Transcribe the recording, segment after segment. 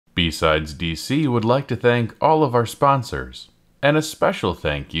BSides DC would like to thank all of our sponsors, and a special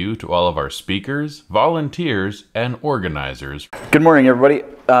thank you to all of our speakers, volunteers, and organizers. Good morning, everybody.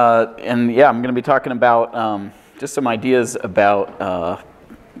 I'm going to be talking about just some ideas about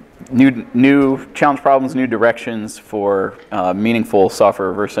new challenge problems, new directions for meaningful software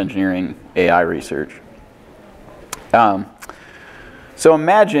reverse engineering AI research. So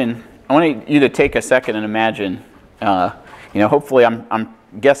imagine, I want you to take a second and imagine, hopefully I'm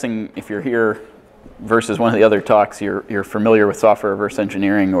guessing if you're here versus one of the other talks, you're familiar with software reverse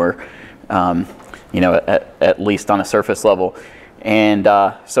engineering, or at least on a surface level. And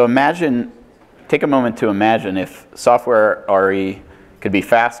so imagine, take a moment to imagine if software RE could be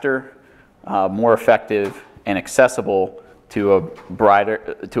faster, more effective, and accessible to a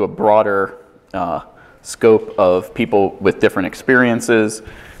broader scope of people with different experiences,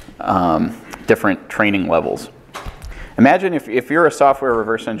 different training levels. Imagine if you're a software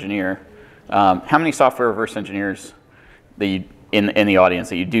reverse engineer, how many software reverse engineers that you, in the audience,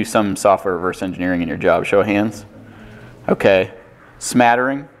 that you do some software reverse engineering in your job? Show of hands. Okay.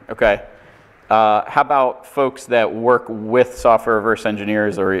 Smattering. Okay. How about folks that work with software reverse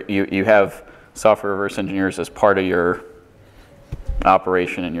engineers, or you have software reverse engineers as part of your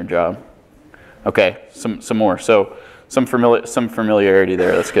operation in your job? Okay, some more. So some familiarity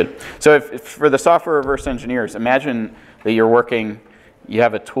there. That's good. So if for the software reverse engineers, imagine that you're working, you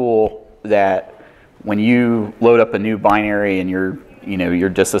have a tool that when you load up a new binary in your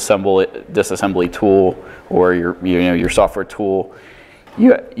disassembly tool or your software tool,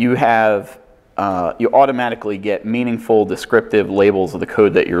 you automatically get meaningful descriptive labels of the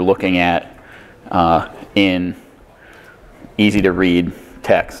code that you're looking at in easy to read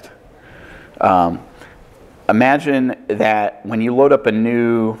text. Imagine that when you load up a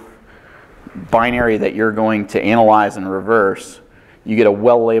new binary that you're going to analyze and reverse, you get a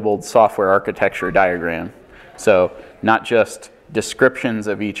well-labeled software architecture diagram. So not just descriptions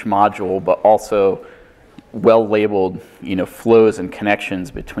of each module, but also well-labeled flows and connections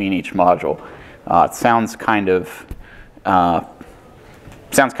between each module. It sounds kind of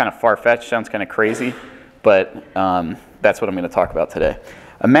far-fetched, sounds kind of crazy, but that's what I'm going to talk about today.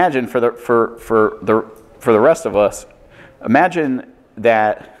 Imagine for the rest of us, imagine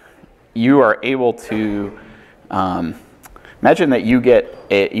that you are able to imagine that you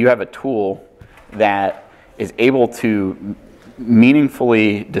have a tool that is able to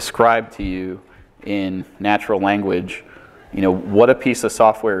meaningfully describe to you in natural language, what a piece of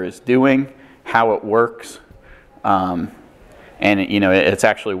software is doing, how it works, and it's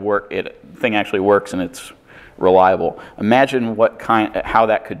actually thing actually works and it's reliable. Imagine how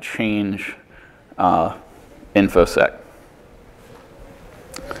that could change InfoSec.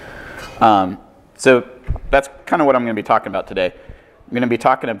 So that's kind of what I'm going to be talking about today. I'm going to be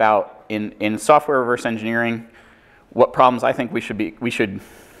talking about in software reverse engineering, what problems I think we should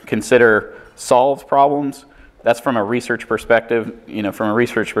consider solved problems. That's from a research perspective. From a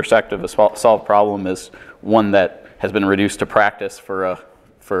research perspective, a solved problem is one that has been reduced to practice for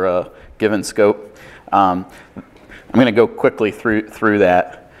a given scope. I'm going to go quickly through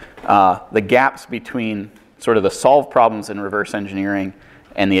that. The gaps between sort of the solved problems in reverse engineering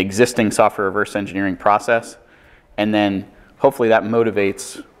and the existing software reverse engineering process, and then hopefully that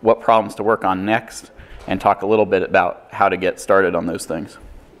motivates what problems to work on next, and talk a little bit about how to get started on those things.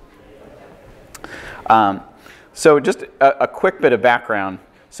 So just a quick bit of background.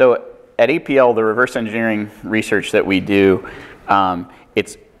 So at APL, the reverse engineering research that we do,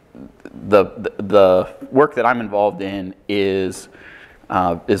 it's the work that I'm involved in is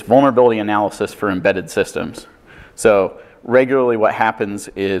vulnerability analysis for embedded systems. So regularly what happens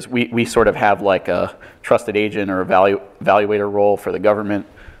is we sort of have like a trusted agent or evaluator role for the government.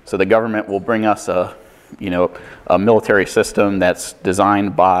 So the government will bring us a military system that's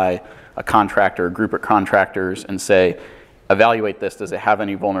designed by a contractor, a group of contractors, and say, evaluate this, does it have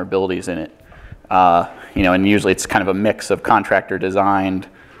any vulnerabilities in it? And usually it's kind of a mix of contractor designed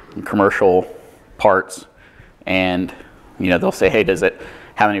and commercial parts, and they'll say, hey, does it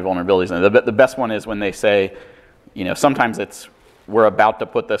have any vulnerabilities in it? The best one is when they say, sometimes it's, we're about to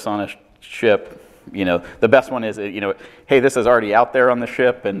put this on a ship. The best one is, hey, this is already out there on the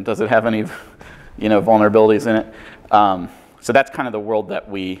ship, and does it have any, vulnerabilities in it? So that's kind of the world that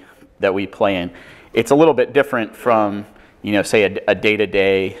we play in. It's a little bit different from, say a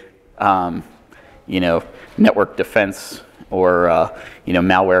day-to-day, network defense or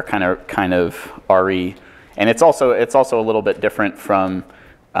malware kind of RE, and it's also a little bit different from,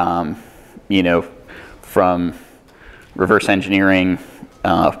 from reverse engineering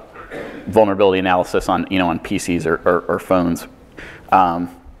vulnerability analysis on on PCs or phones.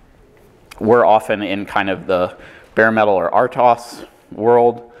 we're often in kind of the bare metal or RTOS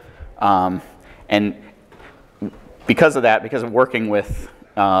world. And because of that, because of working with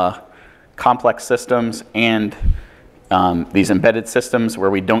complex systems and these embedded systems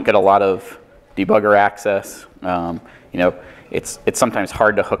where we don't get a lot of debugger access, it's sometimes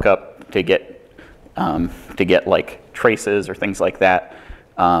hard to hook up to get like traces or things like that.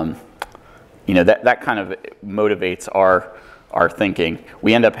 That kind of motivates our thinking.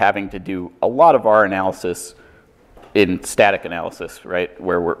 We end up having to do a lot of our analysis in static analysis, right?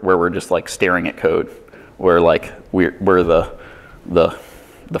 Where we're just like staring at code. We're the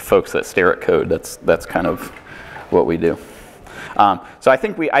folks that stare at code. That's kind of what we do. So I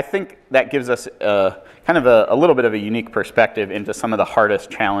think that gives us kind of a little bit of a unique perspective into some of the hardest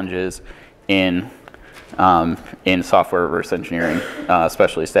challenges in software reverse engineering,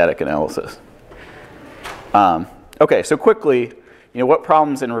 especially static analysis. Okay, so quickly, what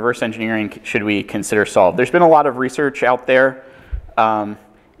problems in reverse engineering should we consider solved? There's been a lot of research out there, a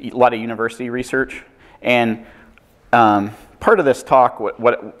lot of university research, and part of this talk,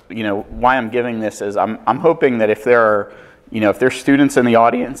 why I'm giving this is I'm hoping that if there are, if there's students in the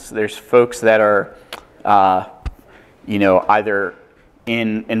audience, there's folks that are, either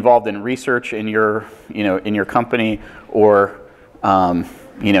involved in research in your, in your company, or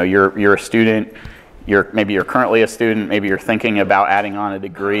you're a student. Maybe you're currently a student. Maybe you're thinking about adding on a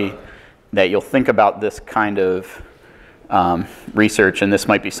degree. That you'll think about this kind of research, and this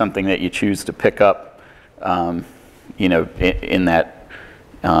might be something that you choose to pick up, in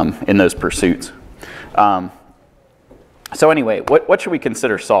those pursuits. So anyway, what should we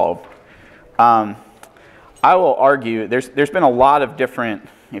consider solved? I will argue there's been a lot of different.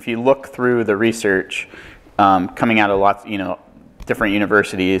 If you look through the research coming out of lots, different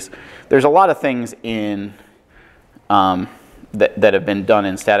universities, there's a lot of things in that have been done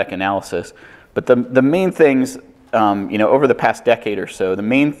in static analysis. But the main things, over the past decade or so, the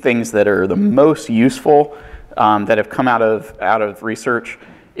main things that are the most useful that have come out of research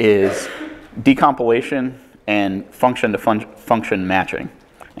is decompilation and function-to-function matching.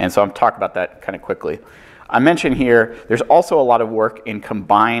 And so I'm talking about that kind of quickly. I mentioned here, there's also a lot of work in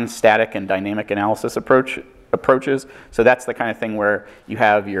combined static and dynamic analysis approaches. So that's the kind of thing where you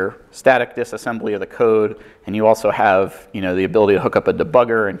have your static disassembly of the code, and you also have the ability to hook up a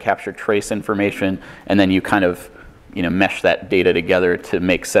debugger and capture trace information, and then you kind of mesh that data together to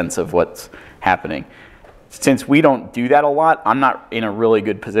make sense of what's happening. Since we don't do that a lot, I'm not in a really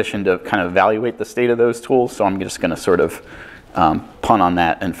good position to kind of evaluate the state of those tools, so I'm just going to sort of punt on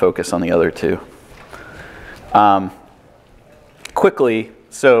that and focus on the other two. Quickly,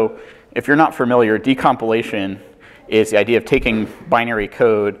 so if you're not familiar, decompilation is the idea of taking binary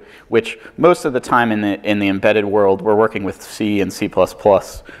code, which most of the time in the embedded world, we're working with C and C++,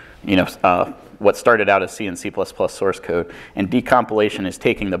 what started out as C and C++ source code. And decompilation is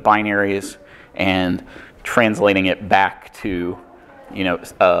taking the binaries and translating it back to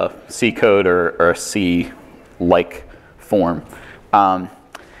C code or a C-like form.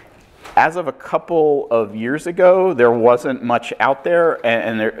 As of a couple of years ago, there wasn't much out there,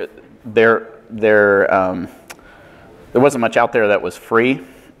 and there wasn't much out there that was free.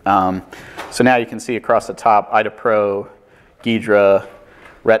 So now you can see across the top, IDAPRO, Ghidra,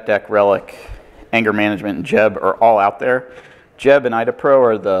 RetDeck, Relic, Anger Management, and Jeb are all out there. Jeb and IDAPRO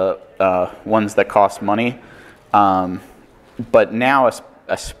are the ones that cost money. But now,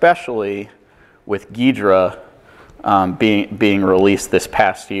 especially with Ghidra being released this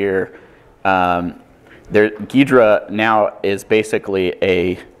past year, Ghidra now is basically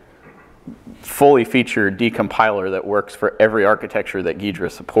a fully featured decompiler that works for every architecture that Ghidra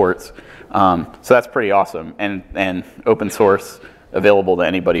supports. So that's pretty awesome, and open source, available to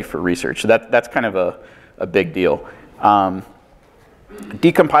anybody for research. So that's kind of a big deal.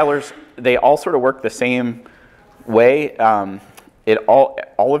 Decompilers, they all sort of work the same way.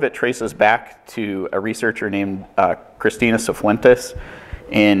 All of it traces back to a researcher named Cristina Cifuentes.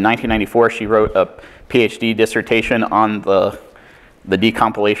 In 1994, she wrote a PhD dissertation on the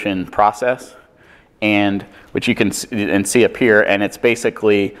decompilation process, and which you can see up here, and it's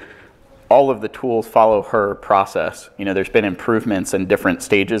basically all of the tools follow her process. There's been improvements in different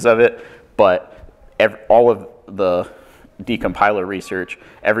stages of it, but all of the decompiler research,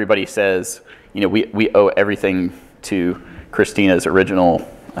 everybody says, we owe everything to Christina's original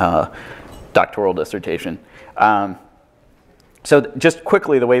doctoral dissertation. So just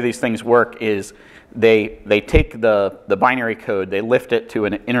quickly, the way these things work is they take the binary code, they lift it to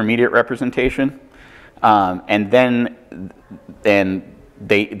an intermediate representation, and then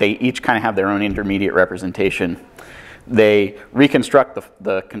they each kind of have their own intermediate representation. They reconstruct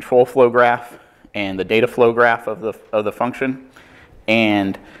the control flow graph and the data flow graph of the function,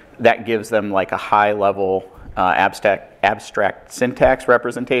 and that gives them like a high level abstract syntax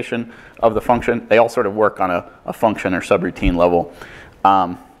representation of the function. They all sort of work on a function or subroutine level,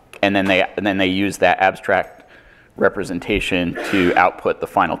 and then they use that abstract representation to output the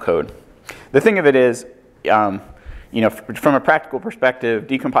final code. The thing of it is, from a practical perspective,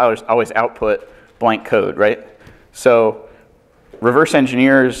 decompilers always output blank code, right? So reverse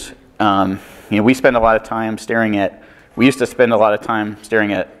engineers, we spend a lot of time staring at, we used to spend a lot of time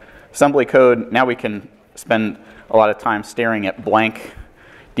staring at assembly code. Now we can spend a lot of time staring at blank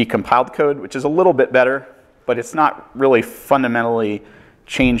decompiled code, which is a little bit better, but it's not really fundamentally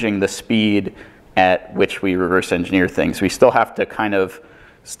changing the speed at which we reverse engineer things. We still have to kind of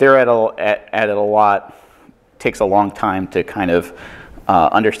stare at it a lot. It takes a long time to kind of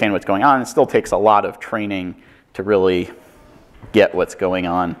understand what's going on. It still takes a lot of training to really get what's going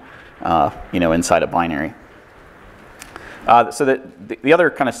on, inside a binary. So the other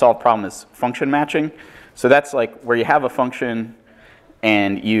kind of solved problem is function matching. So that's like where you have a function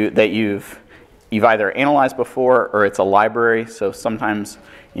and you've either analyzed before or it's a library. So sometimes,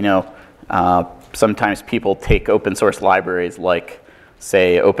 sometimes people take open source libraries like,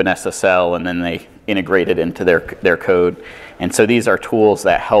 say, OpenSSL, and then they integrate it into their code. And so these are tools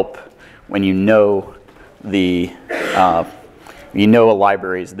that help when you know a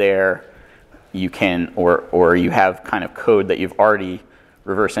library is there. You can, or you have kind of code that you've already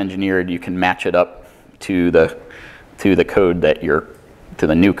reverse engineered. You can match it up to the code that to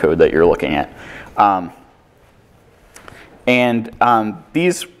the new code that you're looking at.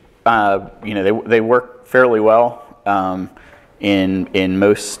 These, they work fairly well in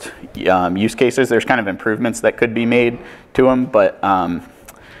most use cases. There's kind of improvements that could be made to them, but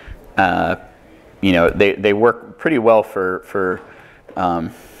they work pretty well for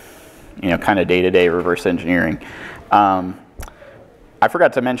kind of day-to-day reverse engineering. I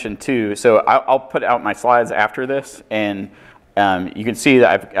forgot to mention too, so I'll put out my slides after this, and you can see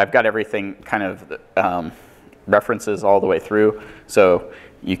that I've got everything kind of references all the way through, so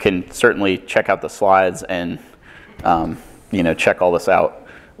you can certainly check out the slides and check all this out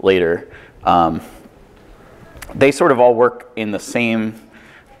later. They sort of all work in the same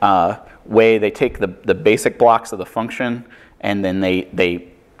way. They take the basic blocks of the function, and then they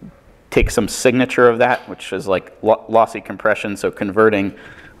take some signature of that, which is like lossy compression, so converting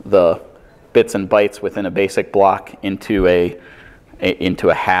the bits and bytes within a basic block into a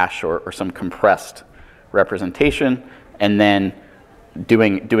hash or some compressed representation, and then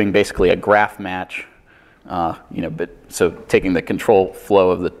doing basically a graph match. So taking the control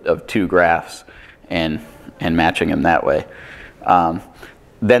flow of two graphs and matching them that way.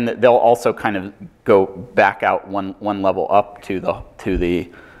 Then they'll also kind of go back out one level up to the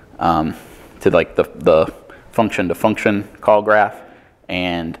function to function call graph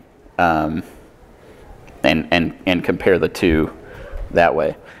and compare the two that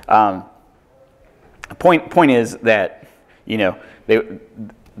way. Point is that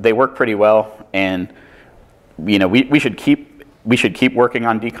they work pretty well, and we should keep working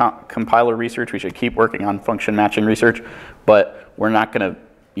on decompiler research. We should keep working on function matching research, but we're not going to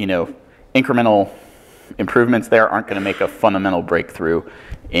incremental improvements there aren't going to make a fundamental breakthrough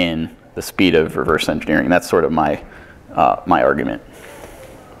in the speed of reverse engineering. That's sort of my argument.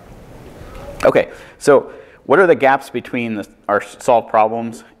 Okay, so what are the gaps between our solved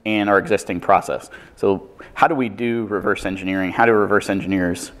problems and our existing process? So how do we do reverse engineering? How do reverse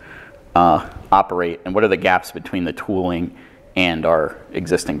engineers operate? And what are the gaps between the tooling and our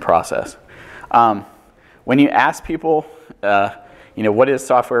existing process? When you ask people, what is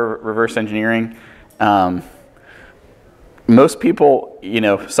software reverse engineering? Most people,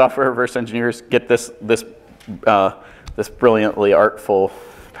 software reverse engineers get this brilliantly artful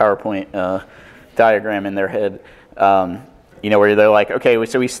PowerPoint diagram in their head, where they're like, okay,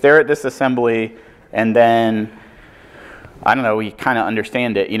 so we stare at this assembly, and then, I don't know, we kind of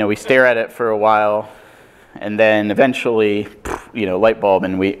understand it. We stare at it for a while, and then eventually, light bulb,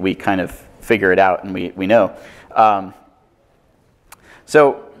 and we kind of figure it out, and we know.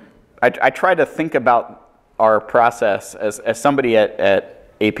 So I try to think about our process as somebody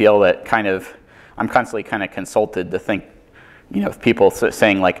at APL that kind of, I'm constantly kind of consulted to think, if people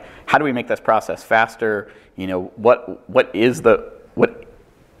saying like, how do we make this process faster? What is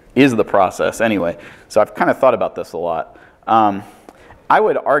the process anyway? So I've kind of thought about this a lot. I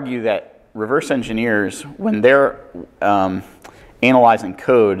would argue that reverse engineers, when they're analyzing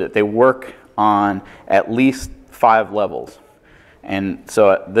code, that they work on at least 5 levels. And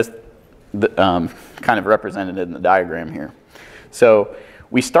so kind of represented in the diagram here. So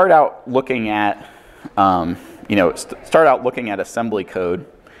we start out looking at, start out looking at assembly code,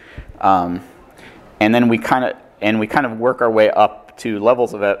 and then we kind of work our way up to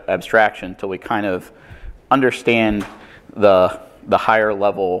levels of abstraction until we kind of understand the higher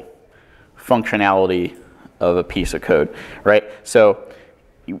level functionality of a piece of code, right? So,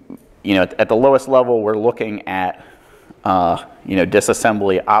 at the lowest level, we're looking at,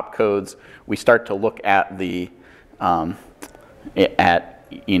 disassembly opcodes. We start to look at the, sort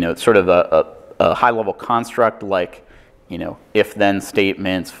of a high-level construct like, if-then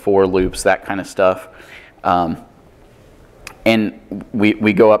statements, for loops, that kind of stuff. And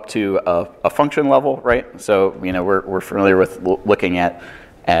we go up to a function level, right? So, we're familiar with looking at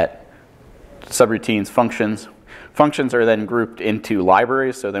subroutines, functions. Functions are then grouped into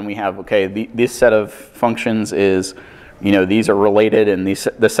libraries. So then we have, okay, this set of functions is, these are related, and this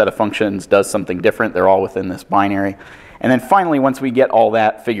set of functions does something different. They're all within this binary. And then finally, once we get all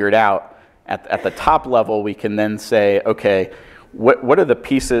that figured out, at the top level, we can then say, okay, what are the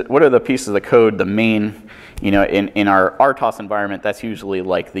pieces of the code, the main, in our RTOS environment, that's usually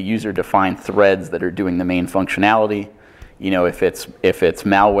like the user-defined threads that are doing the main functionality. If it's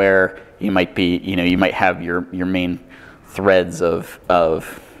malware, you might have your main threads of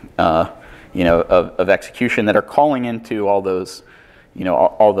execution that are calling into all those,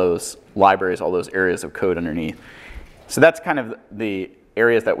 all those libraries, all those areas of code underneath. So that's kind of the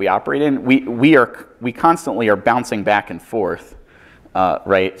areas that we operate in. We constantly are bouncing back and forth,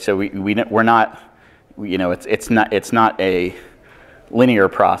 right? So we're not, it's not a linear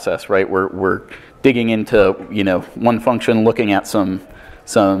process, right? We're digging into one function, looking at some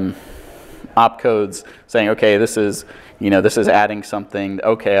opcodes, saying, okay, this is adding something.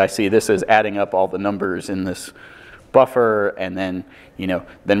 Okay, I see this is adding up all the numbers in this buffer, and then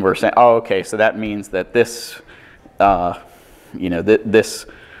then we're saying, oh, okay, so that means that this this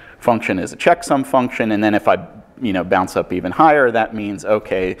function is a checksum function, and then if I bounce up even higher, that means,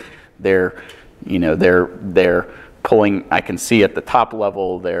 okay, they're pulling. I can see at the top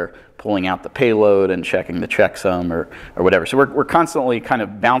level they're pulling out the payload and checking the checksum or whatever. So we're constantly kind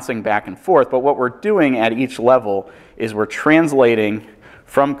of bouncing back and forth, but what we're doing at each level is we're translating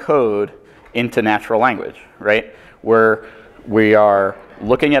from code into natural language, right? We are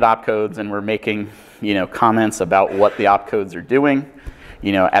looking at opcodes and we're making comments about what the opcodes are doing.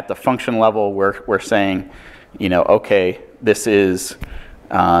 At the function level, we're saying, okay, this is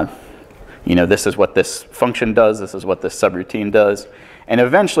this is what this function does, this is what this subroutine does. And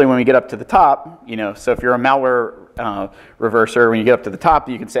eventually, when we get up to the top, so if you're a malware reverser, when you get up to the top,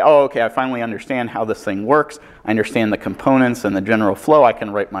 you can say, oh, okay, I finally understand how this thing works. I understand the components and the general flow. I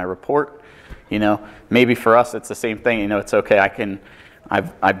can write my report. Maybe for us, it's the same thing. It's okay.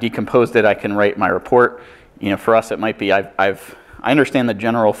 I've decomposed it. I can write my report. For us, it might be I understand the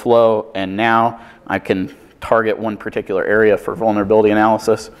general flow, and now I can target one particular area for vulnerability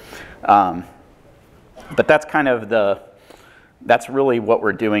analysis. But that's kind of that's really what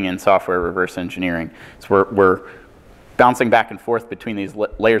we're doing in software reverse engineering. So we're bouncing back and forth between these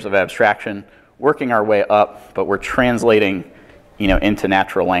layers of abstraction, working our way up, but we're translating, into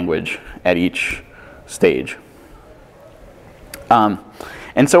natural language at each stage. And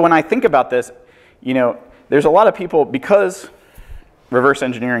so when I think about this, there's a lot of people, because reverse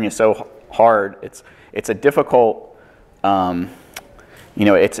engineering is so hard, it's a difficult, it's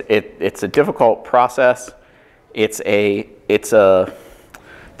a difficult process. It's a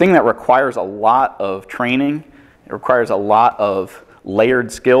thing that requires a lot of training. It requires a lot of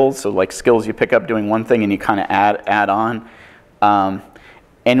layered skills, so like skills you pick up doing one thing and you kind of add on.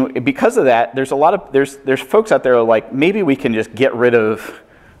 And because of that, there's folks out there who are like, maybe we can just get rid of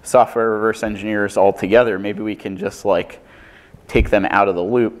software reverse engineers altogether. Maybe we can just like take them out of the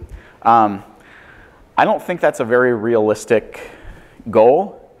loop. I don't think that's a very realistic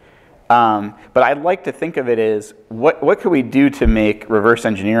goal. But I'd like to think of it as, what could we do to make reverse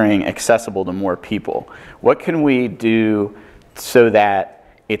engineering accessible to more people? What can we do so that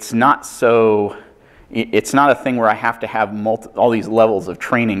it's not a thing where I have to have all these levels of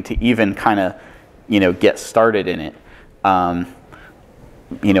training to even kind of, get started in it? How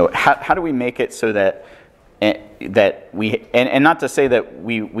do we make it so that we, and not to say that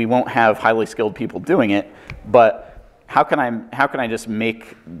we won't have highly skilled people doing it, but how can I just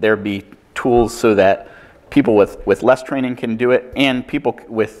make there be tools so that people with less training can do it, and people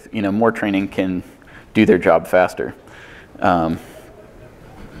with more training can do their job faster? So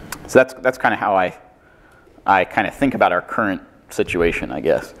that's kind of how I kind of think about our current situation, I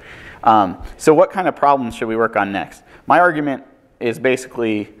guess. So what kind of problems should we work on next? My argument is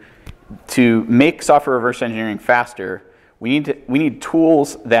basically to make software reverse engineering faster, we need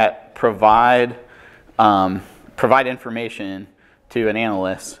tools that provide information to an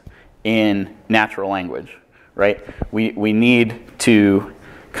analyst in natural language, right? We need to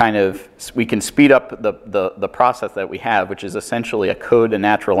we can speed up the process that we have, which is essentially a code to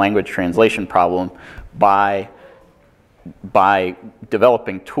natural language translation problem, by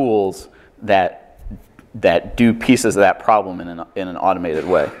developing tools that do pieces of that problem in an automated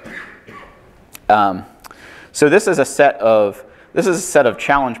way. So this is a set of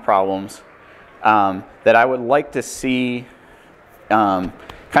challenge problems that I would like to see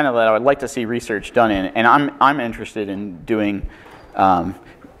research done in, and I'm interested in doing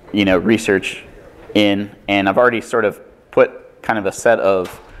research in, and I've already sort of put kind of a set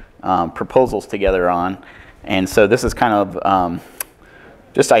of proposals together on, and so this is kind of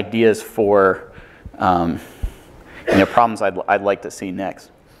just ideas for problems I'd like to see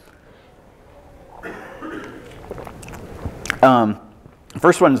next.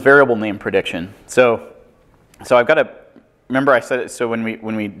 First one is variable name prediction. So I've got to remember I said it. So when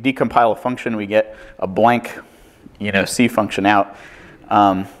we decompile a function, we get a blank, C function out.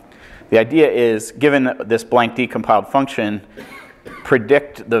 The idea is, given this blank decompiled function,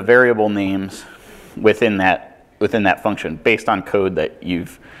 predict the variable names within that function based on code that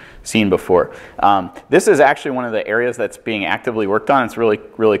you've seen before. This is actually one of the areas that's being actively worked on. It's really,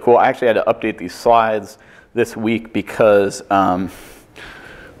 really cool. I actually had to update these slides this week because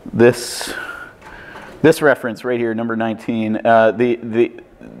this reference right here, number 19, the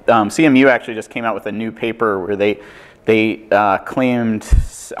CMU actually just came out with a new paper where they claimed,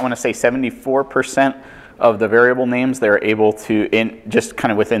 I want to say 74% of the variable names they're able to, just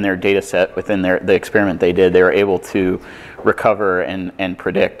kind of within their data set, within the experiment they did, they were able to recover and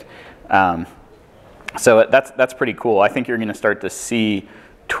predict. So that's pretty cool. I think you're going to start to see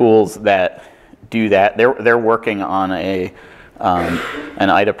tools that do that. They're working on an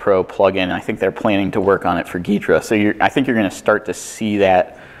IDAPRO plugin. I think they're planning to work on it for Ghidra. So I think you're going to start to see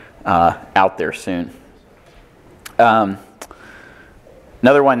that out there soon.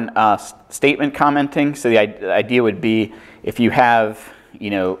 Another one, statement commenting. So the idea would be, if you have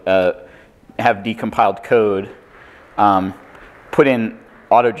decompiled code, put in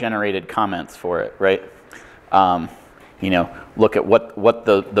auto-generated comments for it, right? Look at what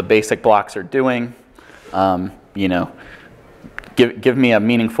the basic blocks are doing. Give me a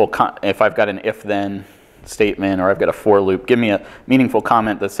meaningful if I've got an if-then statement or I've got a for loop, give me a meaningful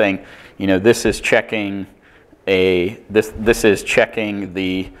comment that's saying, this is checking this is checking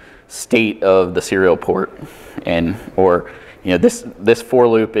the state of the serial port, or this for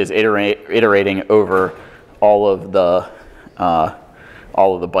loop is iterating over all of the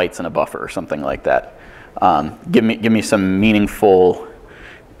bytes in a buffer or something like that. Give me some meaningful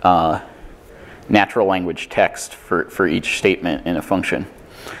natural language text for each statement in a function.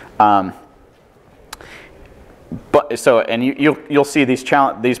 You'll see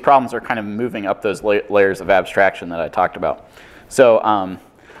these problems are kind of moving up those layers of abstraction that I talked about. So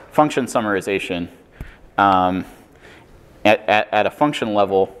function summarization, at a function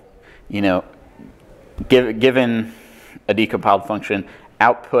level, given a decompiled function,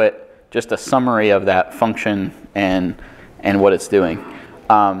 output just a summary of that function and what it's doing.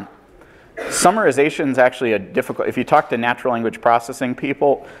 Summarization is actually a difficult, if you talk to natural language processing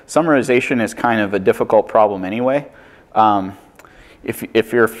people, summarization is kind of a difficult problem anyway.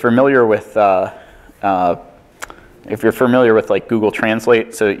 If you're familiar with like Google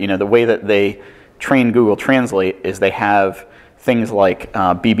Translate, so the way that they train Google Translate is they have things like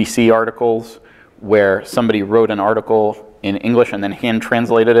BBC articles where somebody wrote an article in English and then hand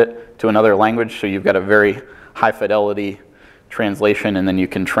translated it to another language, so you've got a very high fidelity translation, and then you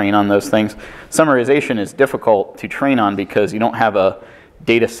can train on those things. Summarization is difficult to train on because you don't have a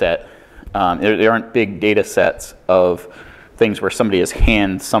data set. There aren't big data sets of things where somebody has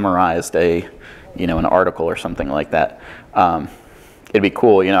hand summarized an article or something like that. It'd be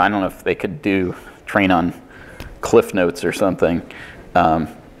cool, I don't know if they could train on Cliff Notes or something. So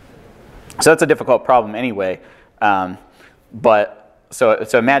that's a difficult problem anyway. But so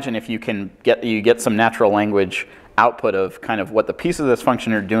imagine if you can get some natural language output of kind of what the pieces of this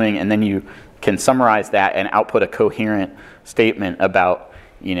function are doing, and then you can summarize that and output a coherent statement about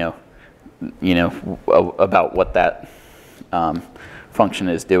about what that function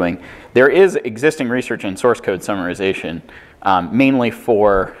is doing. There is existing research in source code summarization, mainly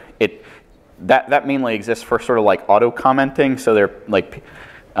for it. That mainly exists for sort of like auto commenting. So they're like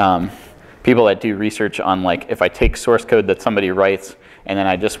people that do research on, like, if I take source code that somebody writes and then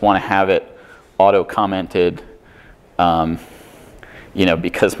I just want to have it auto commented,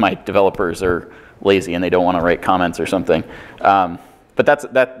 because my developers are lazy and they don't want to write comments or something. But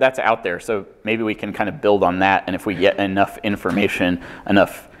that's out there, so maybe we can kind of build on that, and if we get enough information,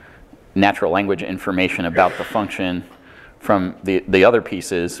 enough natural language information about the function from the other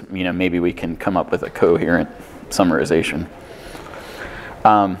pieces, maybe we can come up with a coherent summarization.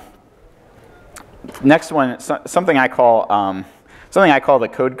 Next one, something I call the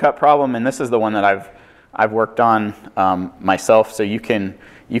code cut problem, and this is the one that I've worked on myself. So you can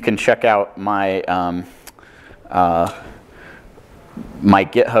check out my my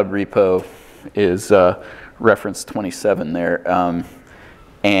GitHub repo is reference 27 there,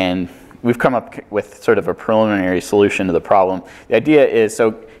 and we've come up with sort of a preliminary solution to the problem. The idea is,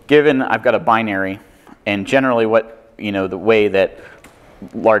 so given I've got a binary, and generally the way that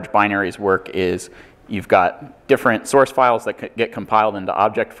large binaries work is you've got different source files that get compiled into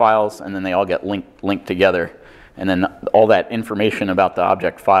object files, and then they all get linked together. And then all that information about the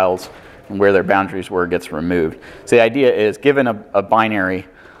object files and where their boundaries were gets removed. So the idea is, given a binary,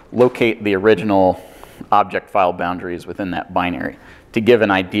 locate the original object file boundaries within that binary to give an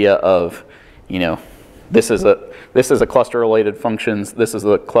idea of, this is a cluster of related functions, this is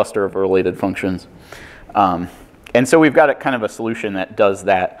a cluster of related functions. And so we've got kind of a solution that does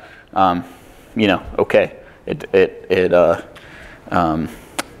that. Okay, it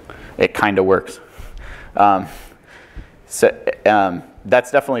kind of works. So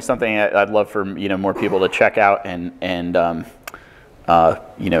that's definitely something I'd love for more people to check out, and the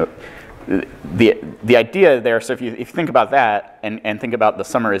idea there. So if you think about that and think about the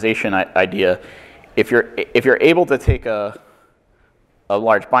summarization idea, if you're able to take a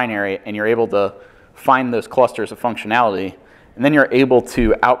large binary and you're able to find those clusters of functionality, and then you're able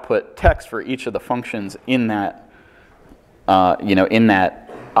to output text for each of the functions in that, in that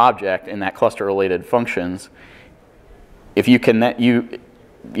object, in that cluster-related functions. If you can,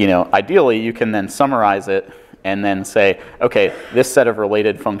 ideally you can then summarize it and then say, okay, this set of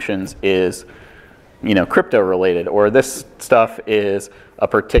related functions is, crypto-related, or this stuff is a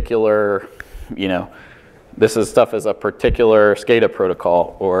particular, this is stuff is a particular SCADA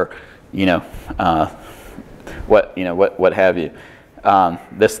protocol, or what have you.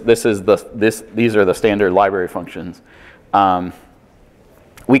 These are the standard library functions.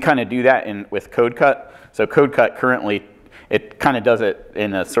 We kind of do that with CodeCut. So CodeCut currently, it kind of does it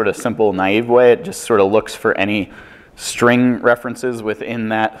in a sort of simple, naive way. It just sort of looks for any string references within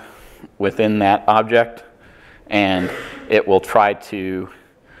that object, and it will try to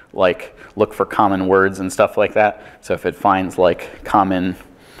look for common words and stuff like that. So if it finds common,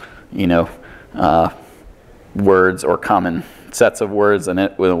 words or common sets of words, and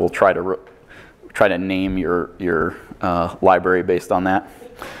it will try to name your library based on that.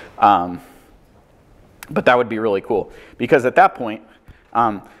 But that would be really cool, because at that point,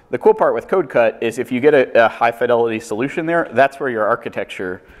 the cool part with CodeCut is if you get a high fidelity solution there, that's where your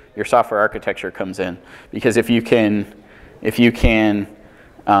architecture, your software architecture comes in. Because if you can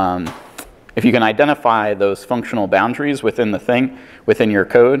identify those functional boundaries within the thing, within your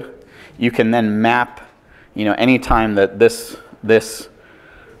code, you can then map, any time that this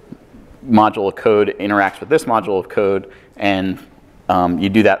module of code interacts with this module of code, and you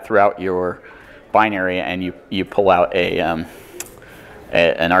do that throughout your binary, and you pull out an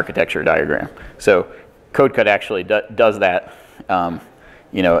architecture diagram. So CodeCut actually does that.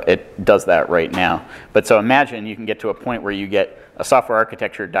 It does that right now. But so imagine you can get to a point where you get a software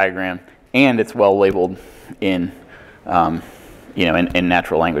architecture diagram and it's well labeled in in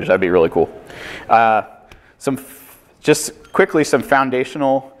natural language. That'd be really cool. Just quickly, some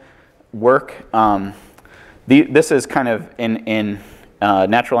foundational work. This is kind of in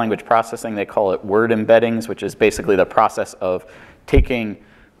natural language processing. They call it word embeddings, which is basically the process of taking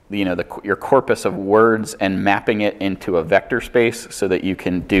your corpus of words and mapping it into a vector space so that you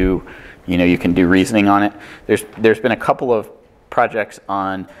can do reasoning on it. There's been a couple of projects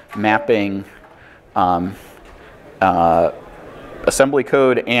on mapping assembly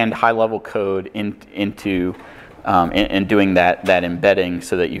code and high-level code into and doing that embedding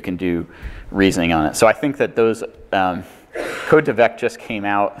so that you can do reasoning on it. So I think that those Code to Vec just came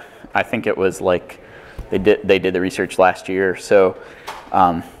out. I think it was they did the research last year. So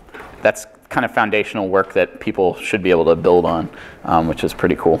that's kind of foundational work that people should be able to build on, which is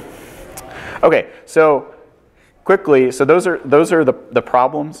pretty cool. Okay, so quickly, so those are the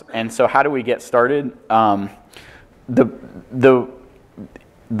problems, and so how do we get started?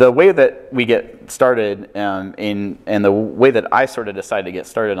 The way that we get started and the way that I sort of decided to get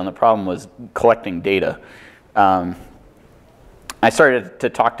started on the problem was collecting data. I started to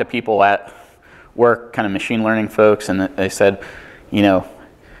talk to people at work, kind of machine learning folks, and they said, you know,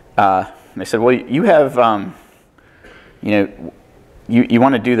 they said, well, you have, you know, you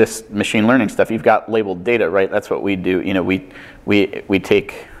want to do this machine learning stuff. You've got labeled data, right? That's what we do. You know, we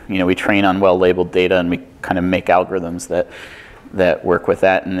take, you know, we train on well-labeled data, and we kind of make algorithms that work with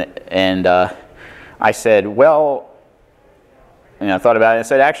that. And I said, well, you know, I thought about it. I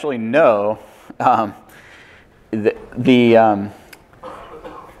said, actually, no.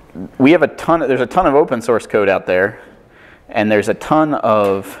 We have there's a ton of open source code out there, and there's a ton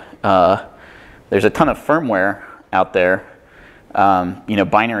of firmware out there, you know,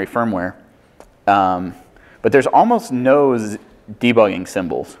 binary firmware, but there's almost no debugging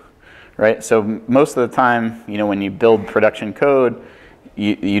symbols, right? So most of the time, you know, when you build production code,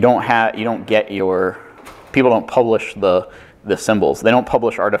 you don't get your, people don't publish the symbols. They don't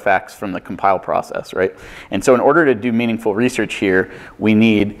publish artifacts from the compile process, right? And so in order to do meaningful research here, we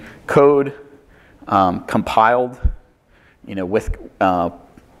need code compiled, you know, with,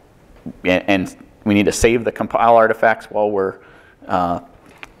 and we need to save the compile artifacts while we're,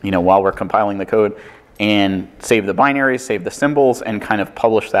 you know, while we're compiling the code, and save the binaries, save the symbols, and kind of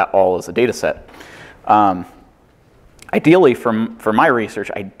publish that all as a data set. Ideally, for my research,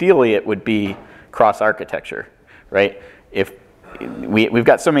 ideally it would be cross-architecture, right? If we've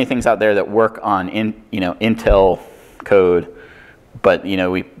got so many things out there that work on you know, Intel code, but you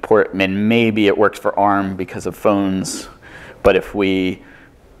know, we port, and maybe it works for ARM because of phones, but if we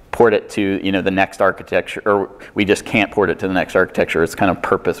port it to, you know, the next architecture, or we just can't port it to the next architecture, it's kind of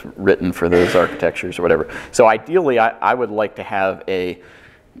purpose written for those architectures or whatever. So ideally, I would like to have a,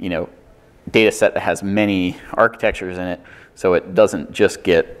 you know, data set that has many architectures in it, so it doesn't just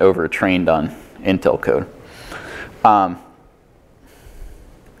get overtrained on Intel code.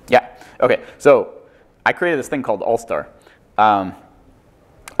 Yeah, okay, so I created this thing called Allstar.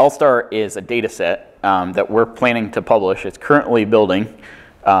 Allstar is a data set that we're planning to publish. It's currently building,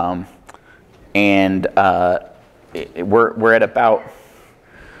 and we're at about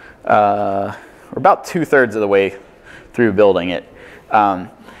we're about 2/3 of the way through building it.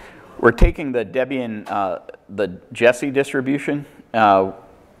 We're taking the Debian, the Jessie distribution,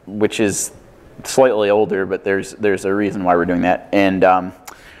 which is slightly older, but there's a reason why we're doing that. And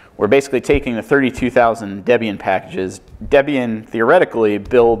we're basically taking the 32,000 Debian packages. Debian theoretically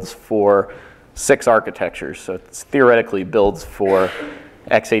builds for 6 architectures, so it theoretically builds for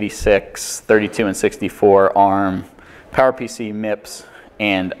x86, 32 and 64, ARM, PowerPC, MIPS,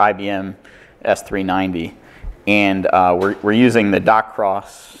 and IBM S390. And we're using the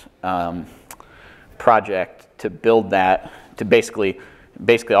DocCross project to build that, to basically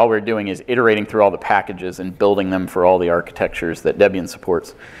all we're doing is iterating through all the packages and building them for all the architectures that Debian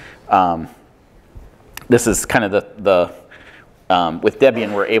supports. This is kind of the with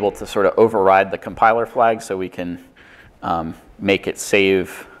Debian, we're able to sort of override the compiler flag, so we can make it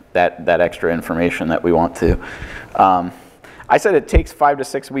save that extra information that we want to. I said it takes 5 to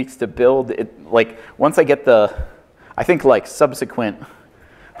 6 weeks to build. Like once I get I think like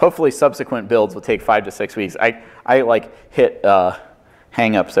hopefully subsequent builds will take 5 to 6 weeks. I like hit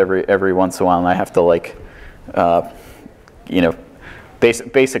hang-ups every once in a while, and I have to like, you know,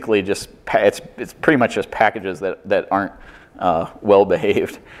 basically just it's pretty much just packages that aren't well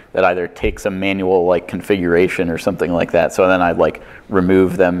behaved, that either take some manual like configuration or something like that. So then I'd like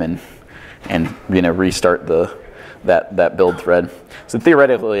remove them and you know, restart that build thread. So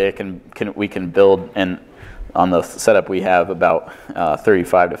theoretically, we can build, and on the setup we have, about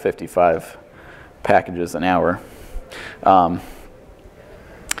 35 to 55 packages an hour.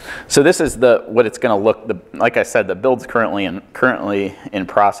 So this is what it's going to look. Like I said, the build's currently in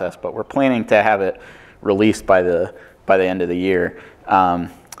process, but we're planning to have it released by the end of the year.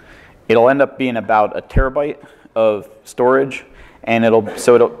 It'll end up being about 1 terabyte of storage, and it'll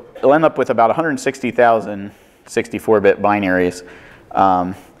end up with about 160,000 64-bit binaries,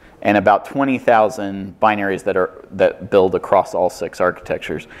 and about 20,000 binaries that build across all 6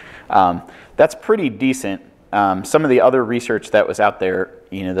 architectures. That's pretty decent. Some of the other research that was out there,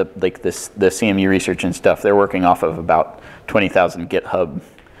 you know, the CMU research and stuff, they're working off of about 20,000 GitHub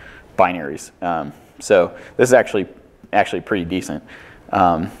binaries. So this is actually pretty decent.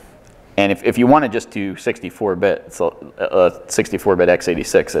 And if you want to just do 64-bit, it's a 64-bit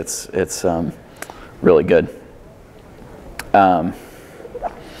x86, it's really good.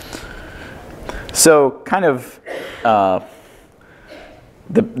 So kind of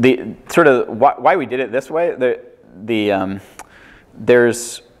the sort of why we did it this way.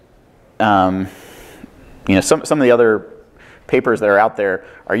 There's you know, some of the other papers that are out there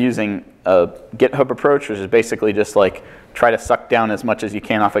are using a GitHub approach, which is basically just like try to suck down as much as you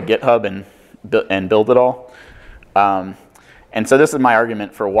can off of GitHub and build it all. And so this is my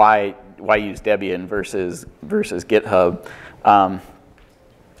argument for why use Debian versus GitHub.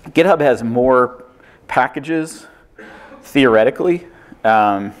 GitHub has more packages theoretically.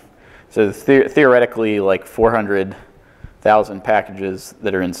 So theoretically, like 400,000 packages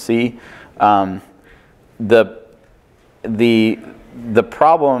that are in C. The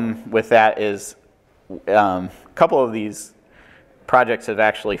problem with that is a couple of these projects have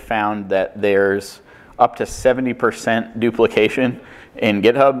actually found that there's up to 70% duplication in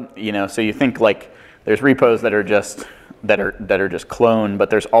GitHub. You know, so you think like there's repos that are just cloned, but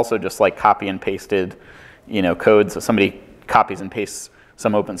there's also just like copy and pasted, you know, code. So somebody copies and pastes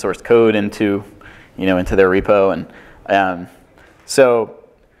some open source code into, you know, into their repo, and so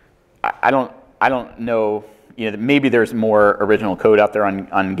I don't know. You know, maybe there's more original code out there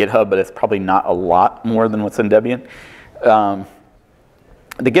on GitHub, but it's probably not a lot more than what's in Debian.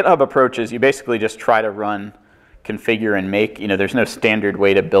 The GitHub approach is you basically just try to run, configure, and make. You know, there's no standard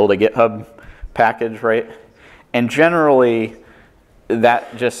way to build a GitHub package, right? And generally,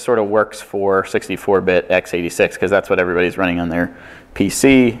 that just sort of works for 64-bit x86 because that's what everybody's running on their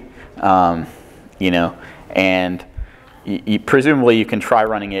PC. You know, and presumably you can try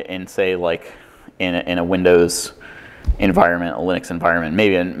running it in, say, like in a Windows environment, a Linux environment,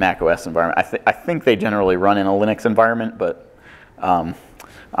 maybe a Mac OS environment. I think they generally run in a Linux environment, but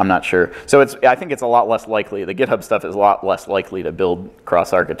I'm not sure. So I think it's a lot less likely. The GitHub stuff is a lot less likely to build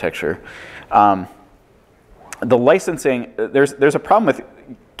cross-architecture. The licensing, there's a problem with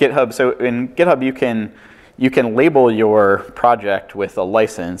GitHub. So in GitHub, you can label your project with a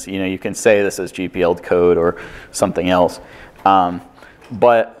license. You know, you can say this is GPL code or something else,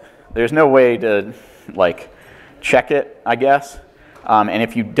 but there's no way to like check it, I guess. And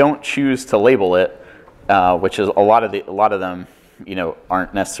if you don't choose to label it, which is a lot of them, you know,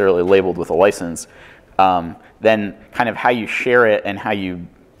 aren't necessarily labeled with a license, then kind of how you share it and how you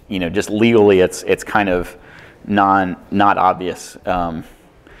know, just legally, it's kind of not obvious,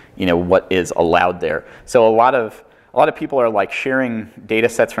 you know, what is allowed there. So a lot of people are like sharing data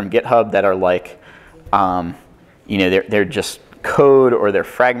sets from GitHub that are like, you know, they're just code or they're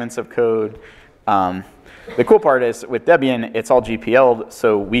fragments of code. The cool part is with Debian, it's all GPL'd,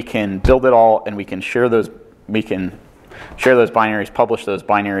 so we can build it all and we can share those. We can share those binaries, publish those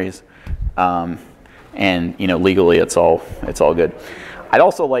binaries, and you know, legally, it's all good. I'd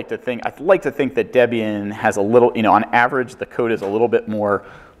also like to think that Debian has a little, you know, on average, the code is a little bit more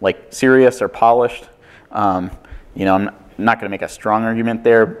like serious or polished. You know, I'm not going to make a strong argument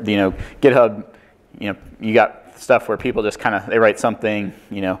there. You know, GitHub, you know, you got stuff where people just kind of, they write something,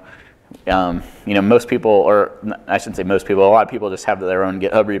 you know, most people, or I shouldn't say most people, a lot of people just have their own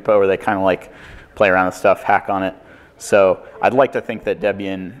GitHub repo where they kind of like play around with stuff, hack on it. So I'd like to think that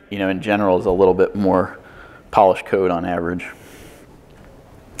Debian, you know, in general is a little bit more polished code on average.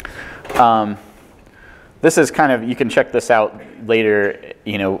 This is kind of, you can check this out later,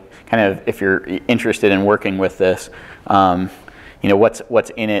 you know, kind of if you're interested in working with this, you know,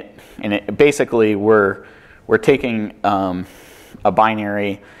 what's in it. And it, basically we're taking a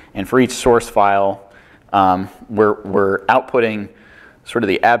binary, and for each source file, we're outputting sort of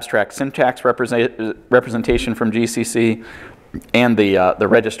the abstract syntax representation from GCC and the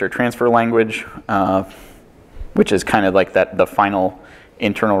register transfer language, which is kind of like the final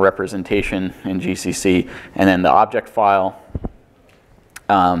internal representation in GCC, and then the object file.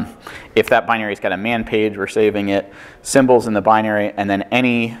 If that binary's got a man page, we're saving it, symbols in the binary, and then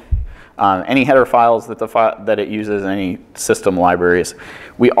any header files that it uses, any system libraries.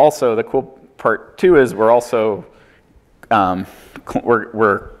 We also, the cool part too is we're also we're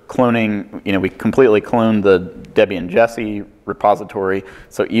cloning. You know, we completely cloned the Debian Jessie repository,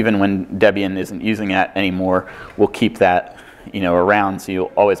 so even when Debian isn't using that anymore, we'll keep that, you know, around, so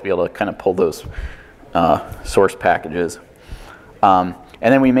you'll always be able to kind of pull those source packages. And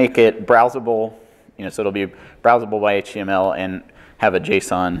then we make it browsable, you know, so it'll be browsable by HTML and have a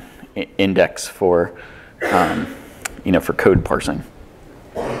JSON index for, you know, for code parsing.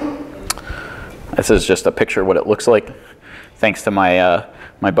 This is just a picture of what it looks like. Thanks to my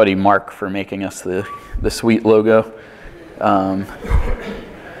my buddy Mark for making us the sweet logo, and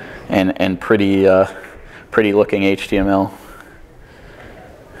pretty looking HTML.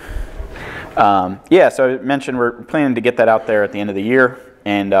 Yeah, so I mentioned we're planning to get that out there at the end of the year,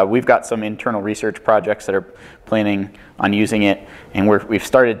 and we've got some internal research projects that are planning on using it, and we've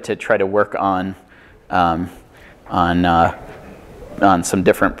started to try to work on some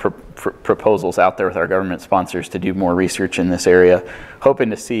different proposals out there with our government sponsors to do more research in this area,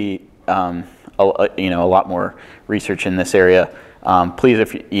 hoping to see you know, a lot more research in this area. Please,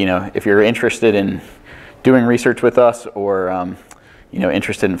 if you're interested in doing research with us or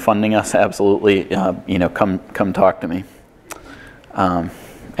interested in funding us, absolutely, come talk to me.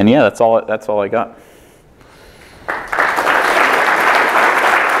 And yeah, that's all I got.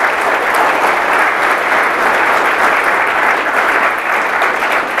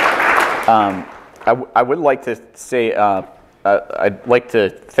 I would like to say I'd like to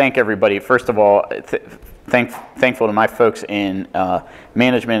thank everybody. First of all, thankful to my folks in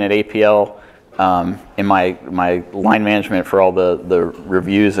management at APL, in my line management for all the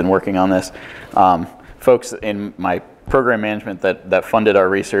reviews and working on this. Folks in my program management that funded our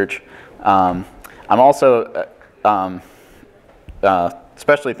research. I'm also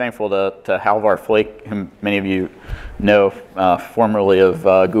especially thankful to Halvar Flake, whom many of you know, formerly of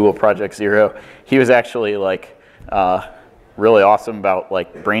Google Project Zero. He was actually really awesome about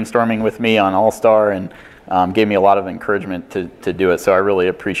brainstorming with me on All-Star and gave me a lot of encouragement to do it. So I really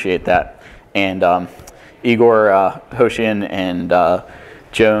appreciate that. And Igor Hoshin and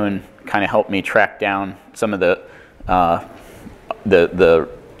Joan kind of helped me track down some of the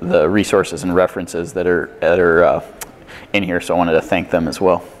resources and references that are in here, so I wanted to thank them as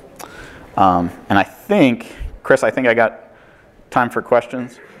well. And I think, Chris, I got time for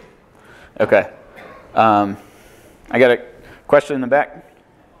questions. Okay. I got a question in the back.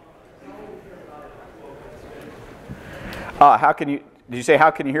 Did you say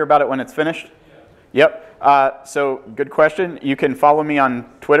how can you hear about it when it's finished? Yep. So good question. You can follow me on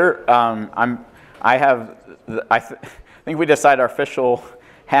Twitter. I think we decided our official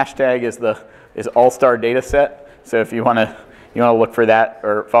hashtag is All-Star Dataset. So if you want to look for that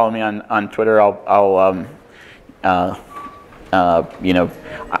or follow me on Twitter, I'll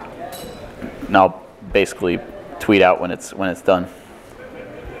basically tweet out when it's done.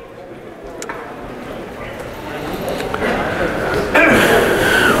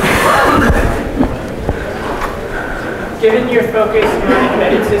 Given your focus on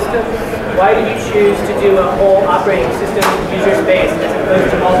embedded systems, why did you choose to do a whole operating system user space as opposed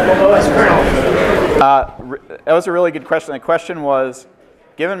to multiple OS kernels? That was a really good question. The question was,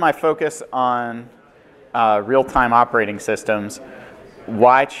 given my focus on real-time operating systems,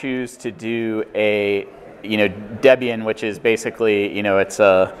 why choose to do a Debian, which is basically it's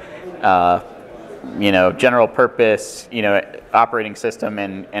a general purpose operating system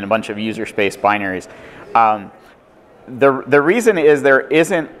and a bunch of user space binaries. The reason is there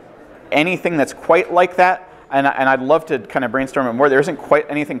isn't anything that's quite like that, and I'd love to kind of brainstorm it more. There isn't quite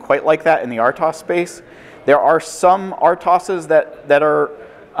anything quite like that in the RTOS space. There are some RTOSs that are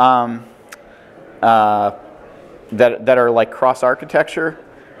like cross architecture.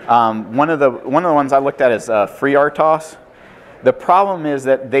 One of the ones I looked at is free RTOS. The problem is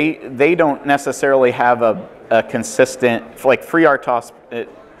that they don't necessarily have a consistent, like free RTOS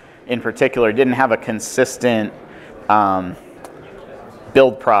in particular didn't have a consistent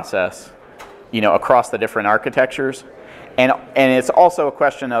build process, across the different architectures. And it's also a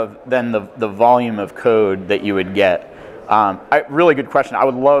question of then the volume of code that you would get. Really good question. I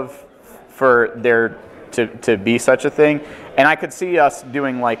would love for there to be such a thing, and I could see us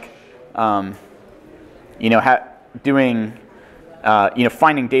doing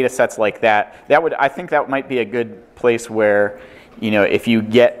finding data sets like that. I think that might be a good place where, if you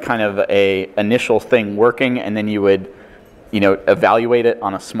get kind of a initial thing working and then you would, evaluate it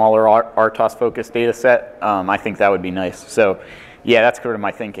on a smaller RTOS focused data set, I think that would be nice. So yeah, that's sort of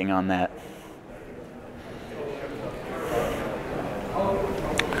my thinking on that.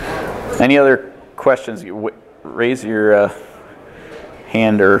 Any other questions? Raise your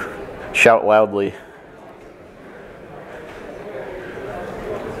hand or shout loudly.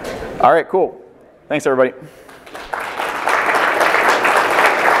 All right, cool. Thanks, everybody.